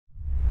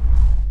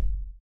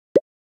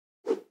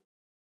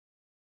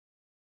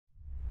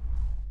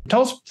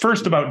Tell us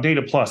first about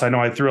Data Plus. I know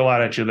I threw a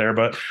lot at you there,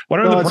 but what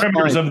are No, the it's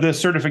parameters fine. of this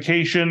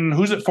certification?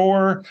 Who's it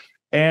for?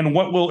 And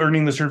what will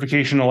earning the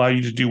certification allow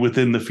you to do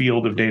within the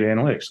field of data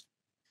analytics?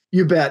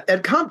 You bet.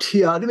 At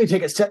CompTIA, let me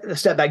take a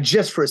step back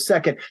just for a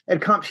second. At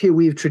CompTIA,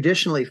 we've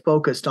traditionally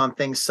focused on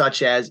things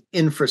such as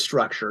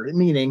infrastructure,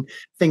 meaning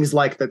things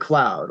like the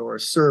cloud or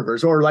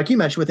servers, or like you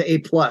mentioned with the A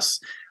plus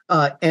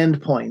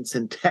endpoints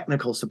and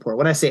technical support.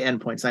 When I say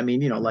endpoints, I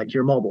mean, like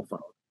your mobile phone.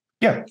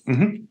 Yeah.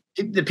 Mm-hmm.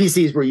 The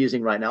PCs we're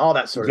using right now, all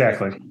that sort of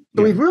thing. Exactly.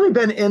 So we've really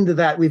been into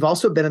that. We've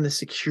also been in the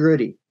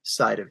security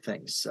side of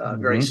things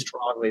very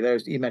strongly.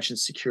 You mentioned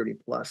Security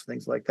Plus,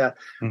 things like that.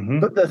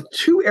 But the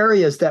two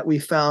areas that we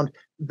found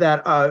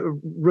that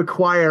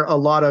require a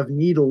lot of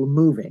needle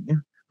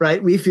moving,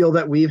 right? We feel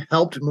that we've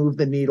helped move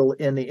the needle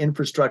in the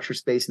infrastructure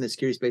space and the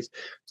security space.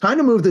 Time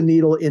to move the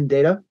needle in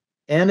data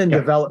and in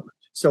development.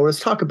 So let's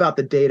talk about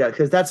the data,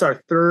 because that's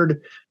our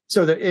third.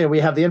 So we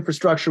have the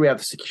infrastructure, we have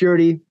the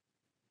security.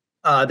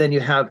 Then you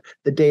have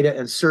the data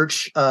and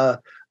search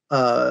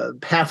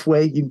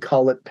pathway. You can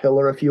call it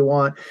pillar if you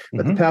want,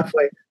 but the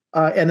pathway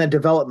and then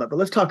development. But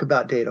let's talk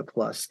about Data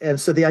Plus. And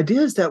so the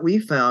idea is that we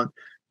found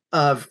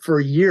for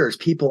years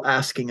people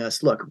asking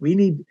us, look, we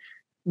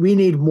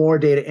need more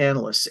data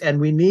analysts, and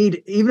we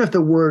need, even if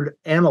the word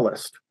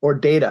analyst or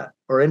data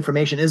or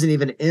information isn't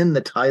even in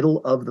the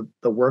title of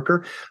the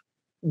worker,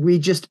 we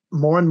just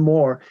more and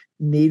more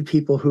need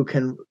people who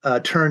can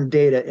turn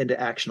data into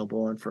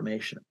actionable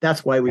information.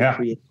 That's why we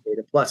created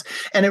Data Plus.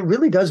 And it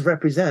really does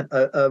represent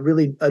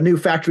a new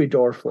factory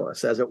door for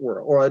us, as it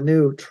were, or a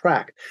new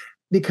track,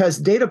 because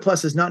Data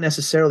Plus is not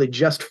necessarily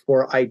just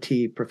for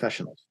IT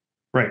professionals.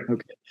 Right.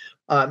 Okay.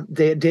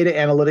 Data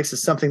analytics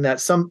is something that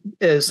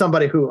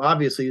somebody who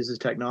obviously uses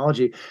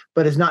technology,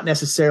 but is not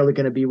necessarily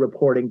going to be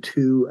reporting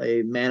to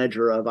a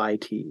manager of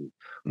IT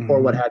or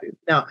what have you.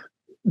 Now,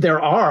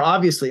 there are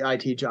obviously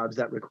IT jobs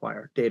that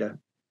require data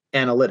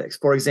analytics.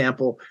 For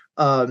example,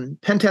 pen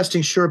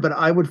testing, sure, but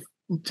I would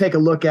take a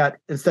look at,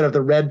 instead of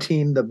the red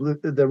team,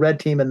 the red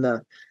team and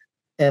the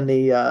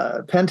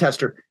pen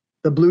tester,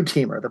 the blue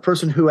teamer, the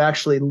person who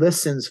actually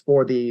listens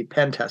for the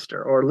pen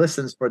tester or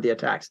listens for the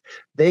attacks.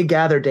 They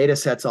gather data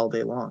sets all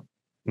day long.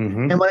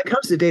 And when it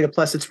comes to Data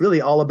Plus, it's really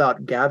all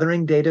about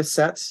gathering data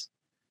sets,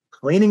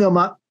 cleaning them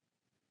up,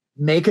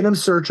 making them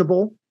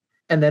searchable,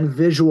 and then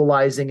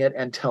visualizing it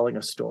and telling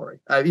a story.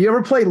 You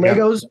ever play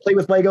Legos? Play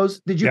with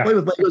Legos? Did you play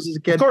with Legos as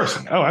a kid? Of course.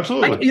 Oh,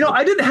 absolutely.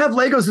 I didn't have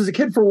Legos as a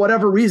kid for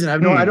whatever reason. I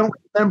don't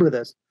remember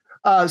this.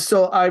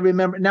 So I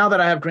remember, now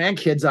that I have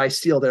grandkids, I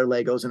steal their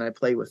Legos and I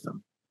play with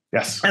them.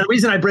 Yes. And the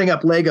reason I bring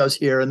up Legos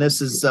here, and this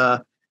is, I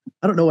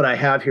don't know what I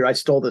have here. I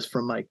stole this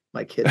from my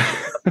kid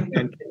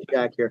and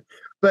back here.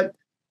 But,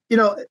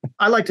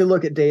 I like to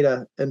look at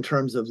data in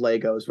terms of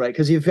Legos, right?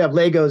 Because if you have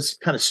Legos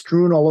kind of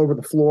strewn all over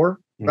the floor,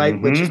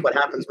 right, which is what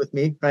happens with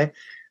me, right?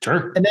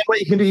 Sure. And then what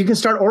you can do, you can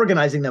start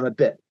organizing them a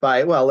bit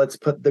by, let's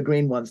put the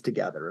green ones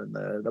together and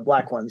the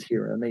black ones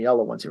here and the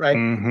yellow ones here, right?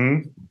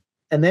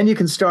 And then you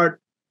can start,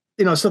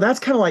 so that's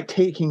kind of like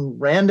taking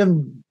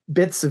random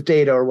bits of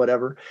data or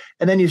whatever,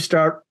 and then you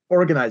start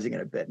organizing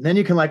it a bit. And then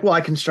you can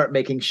I can start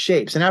making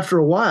shapes. And after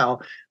a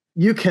while,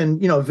 you can,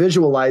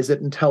 visualize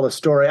it and tell a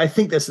story. I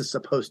think this is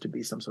supposed to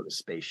be some sort of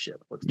spaceship.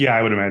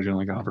 I would imagine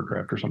like a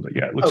hovercraft or something.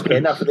 Yeah, it looks good.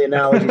 Enough of the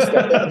analogy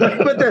stuff.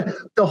 But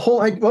the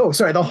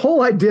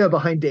whole idea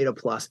behind Data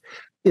Plus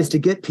is to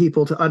get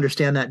people to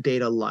understand that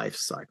data life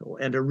cycle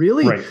and to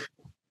really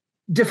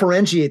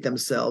differentiate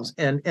themselves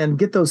and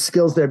get those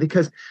skills there,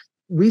 because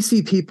we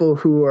see people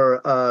who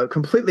are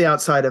completely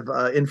outside of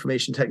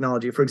information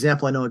technology. For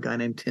example, I know a guy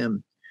named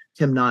Tim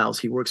Niles.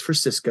 He works for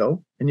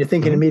Cisco, and you're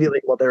thinking immediately,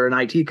 well, they're an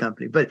IT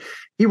company, but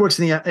he works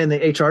in the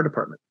HR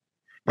department.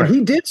 And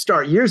he did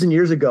start years and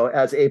years ago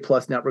as A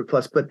plus, Network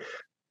Plus, but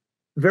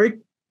very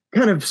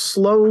kind of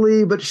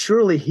slowly but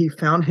surely he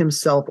found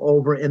himself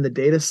over in the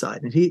data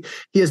side. And he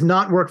has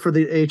not worked for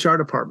the HR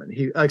department.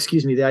 The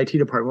IT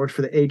department, works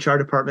for the HR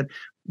department,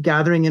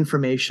 gathering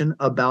information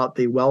about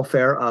the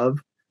welfare of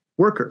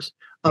workers,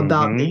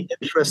 about the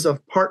interests of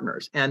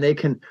partners, and they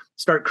can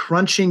start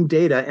crunching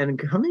data and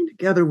coming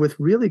together with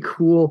really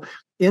cool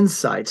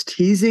insights,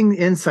 teasing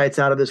insights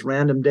out of this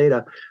random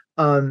data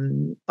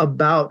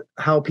about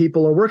how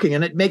people are working.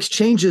 And it makes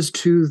changes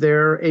to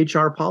their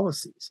HR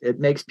policies. It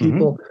makes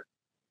people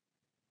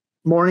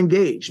more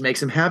engaged,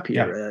 makes them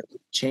happier,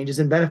 changes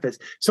in benefits.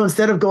 So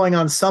instead of going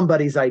on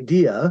somebody's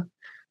idea,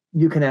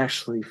 you can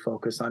actually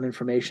focus on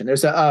information.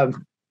 There's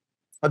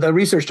the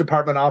research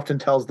department often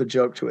tells the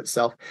joke to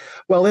itself,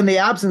 well, in the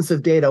absence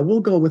of data,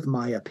 we'll go with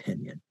my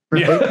opinion.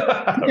 Right?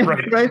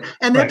 Right.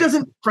 And that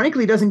doesn't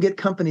get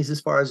companies as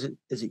far as it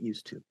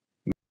used to.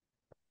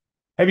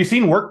 Have you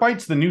seen Work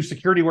Bites, the new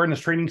security awareness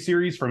training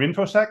series from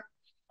Infosec?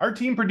 Our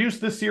team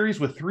produced this series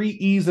with 3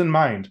 E's in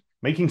mind: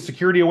 making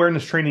security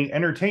awareness training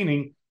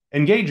entertaining,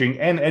 engaging,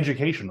 and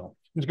educational.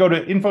 Just go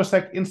to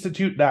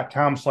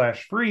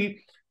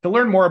infosecinstitute.com/free to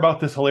learn more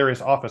about this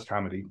hilarious office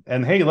comedy.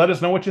 And hey, let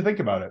us know what you think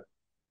about it.